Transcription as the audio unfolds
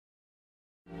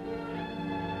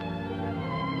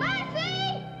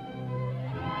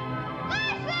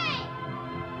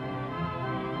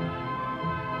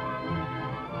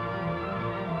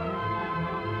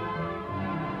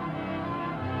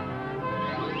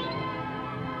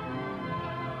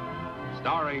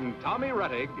starring Tommy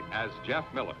Rettig as Jeff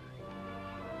Miller,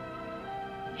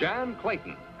 Jan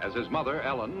Clayton as his mother,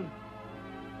 Ellen,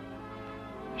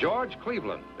 George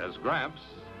Cleveland as Gramps,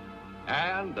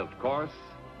 and, of course,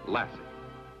 Lassie.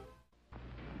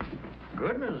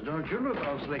 Goodness, don't you look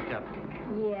all slicked up.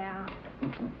 Yeah.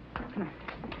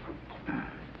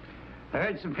 I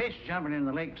heard some fish jumping in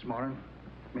the lake this morning.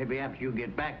 Maybe after you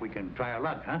get back, we can try our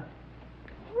luck, huh?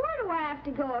 Where do I have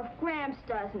to go if Gramps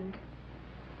doesn't?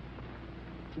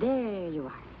 There you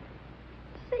are.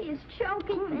 See, it's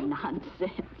choking me.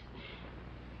 Nonsense.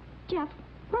 Jeff,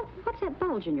 what's that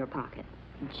bulge in your pocket?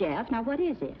 Jeff, now what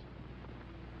is it?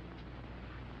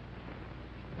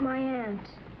 My aunt.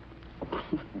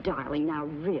 Darling, now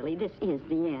really, this is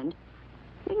the end.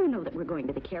 You know that we're going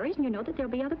to the Carries, and you know that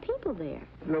there'll be other people there.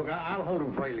 Look, I'll hold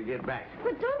them for you to get back.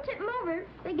 But don't tip them over.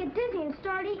 They get dizzy and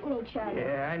start eating each other.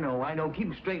 Yeah, I know. Keep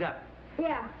them straight up.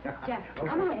 Yeah. Jeff, Okay.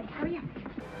 come on, hurry up.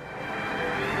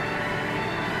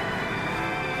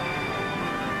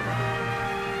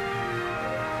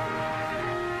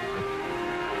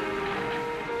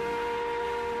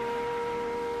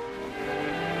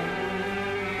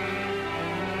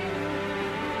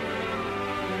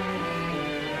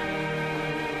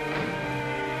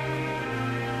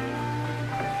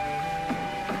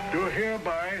 Do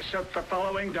hereby set the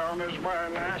following down as my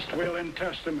last will and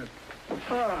testament.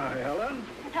 Hi, Ellen.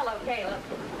 Hello, Caleb.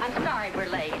 I'm sorry we're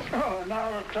late. Oh,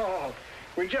 not at all.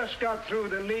 We just got through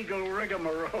the legal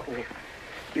rigmarole.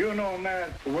 You know Matt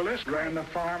Willis ran the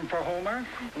farm for Homer?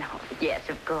 No, yes,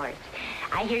 of course.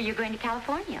 I hear you're going to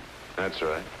California. That's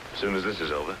right. As soon as this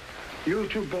is over. You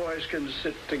two boys can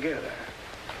sit together.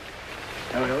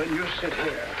 Now, Ellen, you sit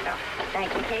here. Oh,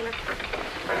 thank you, Caleb.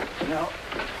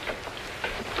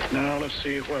 Now, let's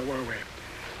see, where were we?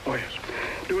 Oh, yes.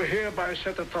 Do hereby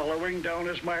set the following down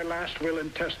as my last will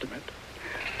and testament.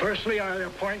 Firstly, I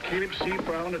appoint Caleb C.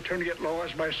 Brown, attorney at law,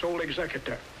 as my sole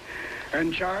executor,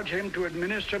 and charge him to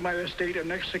administer my estate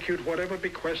and execute whatever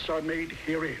bequests are made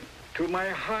herein. To my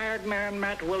hired man,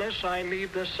 Matt Willis, I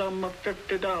leave the sum of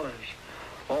 $50,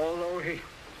 although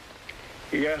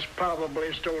he has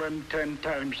probably stolen 10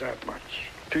 times that much.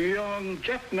 To young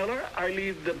Jeff Miller, I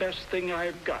leave the best thing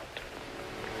I've got.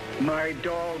 My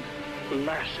dog,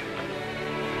 Lassie.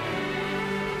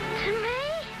 To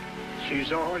me?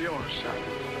 She's all yours, son.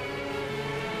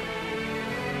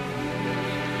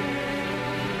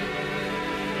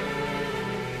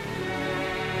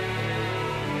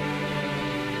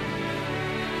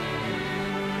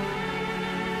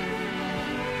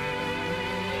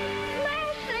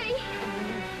 Lassie!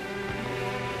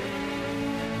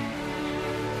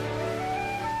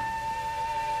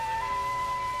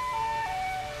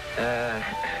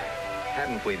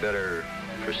 Hadn't we better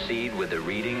proceed with the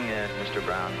reading, Mr.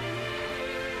 Brown?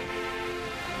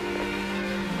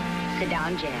 Sit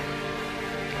down, Jeff.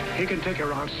 He can take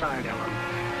her outside, Ellen.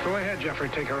 Go ahead, Jeffrey,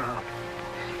 take her out.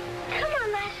 Come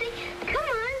on, Lassie. Come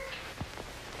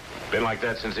on. Been like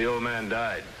that since the old man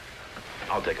died.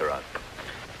 I'll take her out.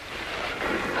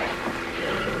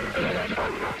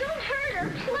 Don't hurt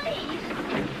her, please.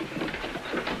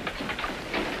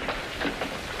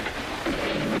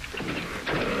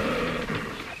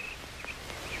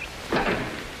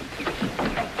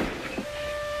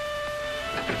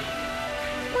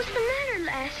 What's the matter,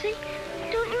 Lassie?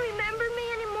 Don't you remember me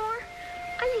anymore?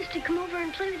 I used to come over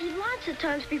and play with you lots of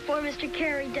times before Mr.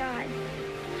 Carey died.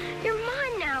 You're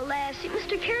mine now, Lassie.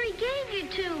 Mr. Carey gave you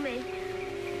to me.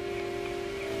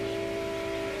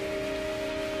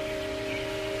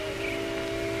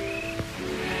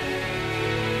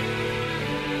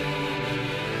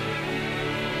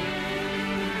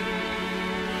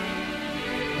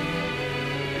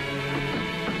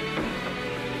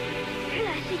 Here,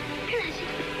 Lassie. Here, Lassie.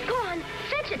 Go on.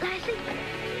 Fetch it, Lassie.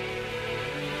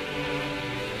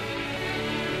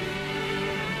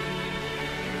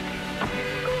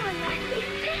 Go on, Lassie.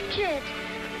 Fetch it.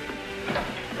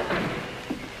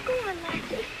 Go on,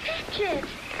 Lassie. Fetch it.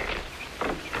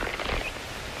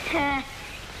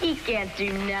 He can't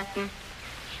do nothing.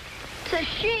 It's a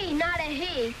she, not a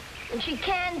he. And she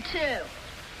can, too.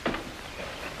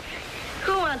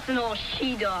 Who wants an old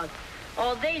she-dog?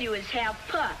 All they do is have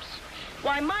pups.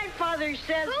 Why, my father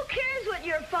says... Who cares what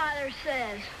your father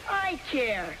says? I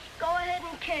care. Go ahead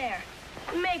and care.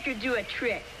 Make her do a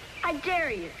trick. I dare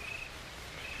you.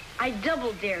 I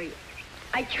double dare you.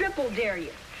 I triple dare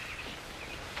you.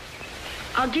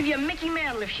 I'll give you a Mickey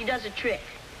Mantle if she does a trick.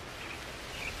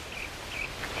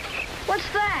 What's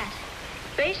that?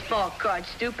 Baseball card,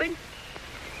 stupid.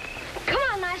 Come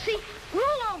on, Lassie. Roll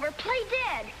over. Play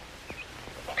dead.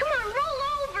 Come on, roll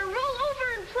over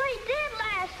and play dead,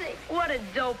 Lassie. What a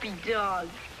dopey dog.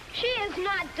 She is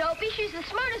not dopey. She's the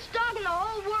smartest dog in the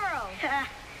whole world.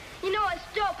 You know what's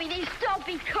dopey? These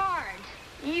dopey cards.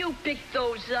 You pick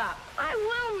those up. I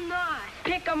will not.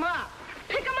 Pick them up.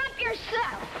 Pick them up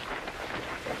yourself.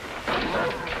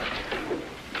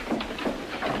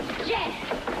 Jen!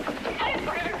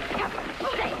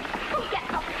 Say,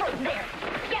 get up from there.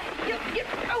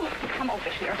 Come over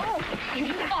here. Oh,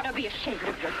 you ought to be ashamed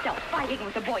of yourself, fighting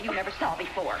with a boy you never saw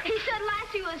before. He said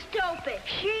Lassie was dopey.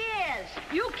 She is.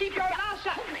 You keep your mouth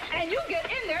shut, and you get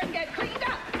in there and get cleaned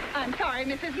up. I'm sorry,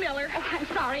 Mrs. Miller. Oh, I'm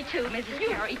sorry, too, Mrs.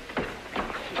 Carey.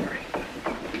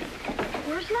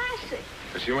 Where's Lassie?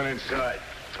 She went inside.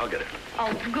 I'll get her.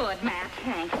 Oh, good, Matt.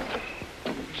 Thanks.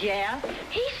 Jeff?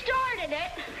 He started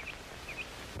it.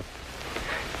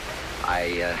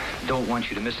 I don't want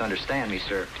you to misunderstand me,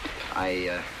 sir.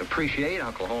 I appreciate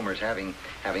Uncle Homer's having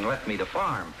left me the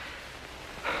farm.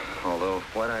 Although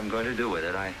what I'm going to do with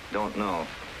it, I don't know.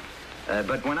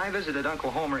 But when I visited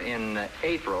Uncle Homer in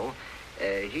April,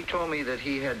 he told me that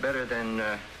he had better than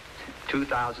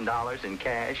 $2,000 in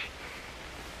cash.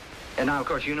 And now, of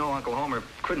course, you know Uncle Homer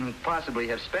couldn't possibly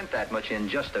have spent that much in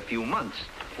just a few months.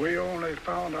 We only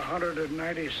found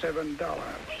 $197.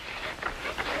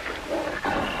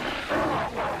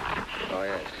 Oh,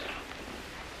 yes.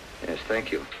 Yes,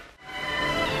 thank you.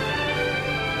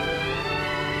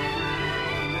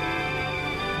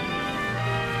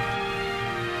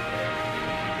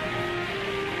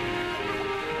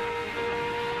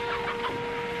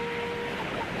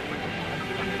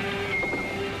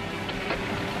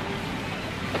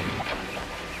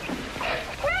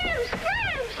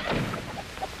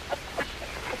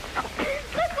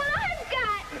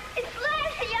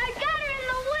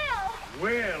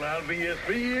 Well, I'll be a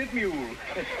three-year mule.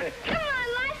 Come on,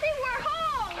 Lassie, we're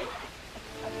home.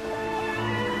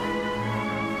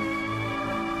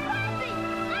 Lassie!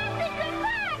 Lassie, come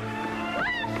back!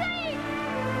 Lassie!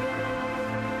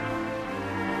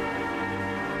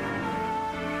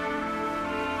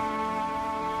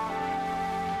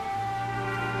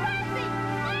 Lassie!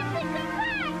 Lassie, come back!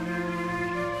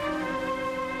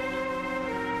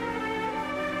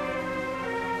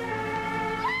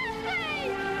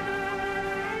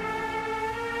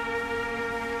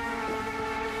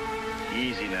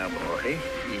 Easy now, boy.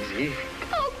 Easy.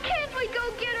 Oh, can't we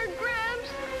go get her, Gramps?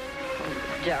 Oh,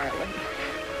 darling,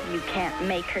 you can't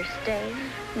make her stay.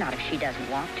 Not if she doesn't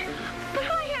want to. But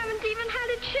I haven't even had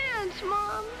a chance,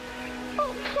 Mom.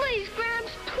 Oh, please,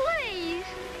 Gramps, please.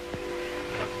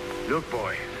 Look,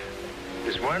 boy,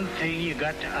 there's one thing you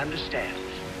got to understand.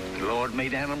 The Lord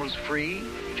made animals free,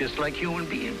 just like human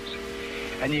beings.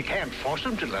 And you can't force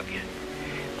them to love you.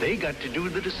 They got to do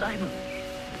the deciding.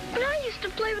 But I used to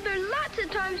play with her lots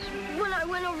of times when I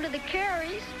went over to the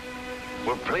Careys.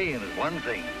 Well, playing is one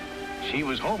thing. She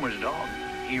was Homer's dog.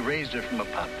 He raised her from a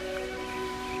pup.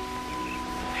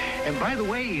 And by the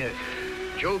way,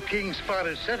 Joe King's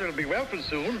spotted setter will be whelping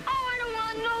soon. Oh, I don't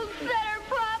want no setter,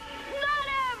 pup. Not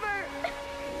ever.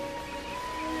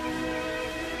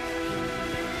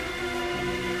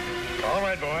 All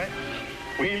right, boy.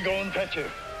 We'll go and fetch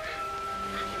her.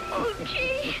 Oh,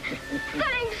 gee.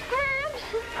 Thanks, Gramps.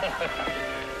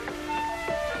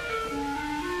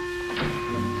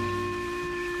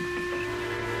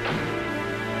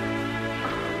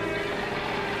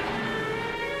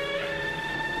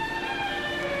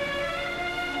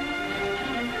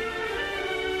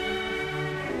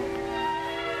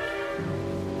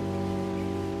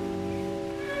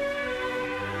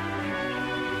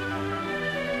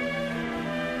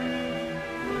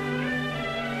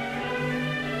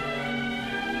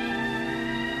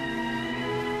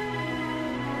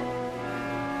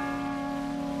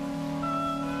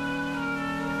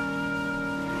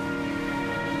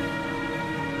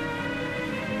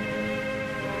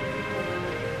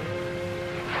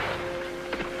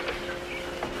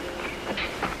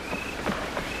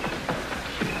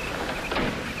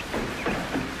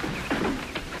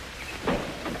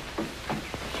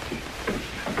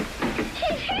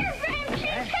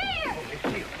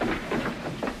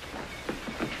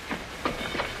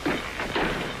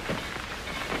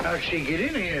 How'd she get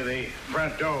in here? The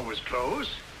front door was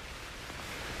closed.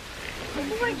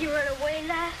 Why'd you run away,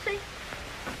 Lassie?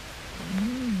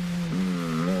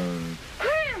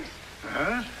 Gramps!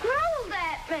 Huh? Growled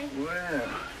at me. Well,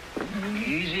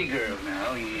 easy, girl,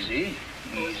 now. Easy.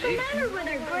 What's the Easy. matter with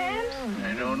her, Gramps?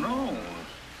 I don't know.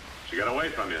 She got away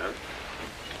from you, huh?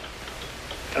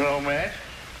 Hello, Matt.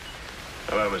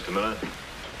 Hello, Mr. Miller.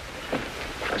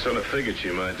 I sort of figured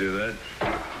she might do that.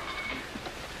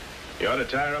 You ought to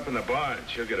tie her up in the barn.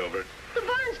 She'll get over it. The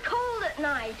barn's cold at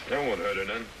night. That won't hurt her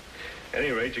none. At any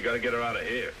rate, you got to get her out of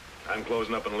here. I'm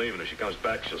closing up and leaving. If she comes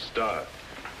back, she'll starve.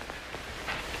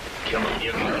 Come on,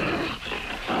 you. Shut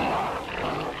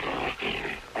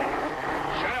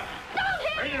up.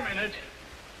 Wait a minute.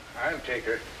 I'll take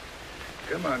her.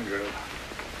 Come on, girl.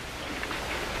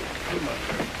 Come on,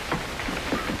 girl.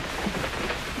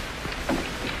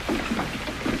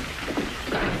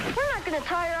 We're not going to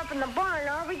tie her up in the barn,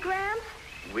 are we, Gramps?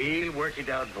 We'll work it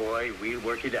out, boy. We'll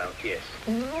work it out, yes.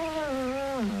 Come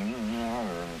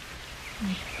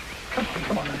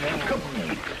on.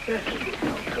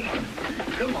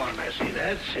 Come on, Lassie.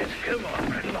 That's it. Come on,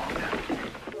 right along now.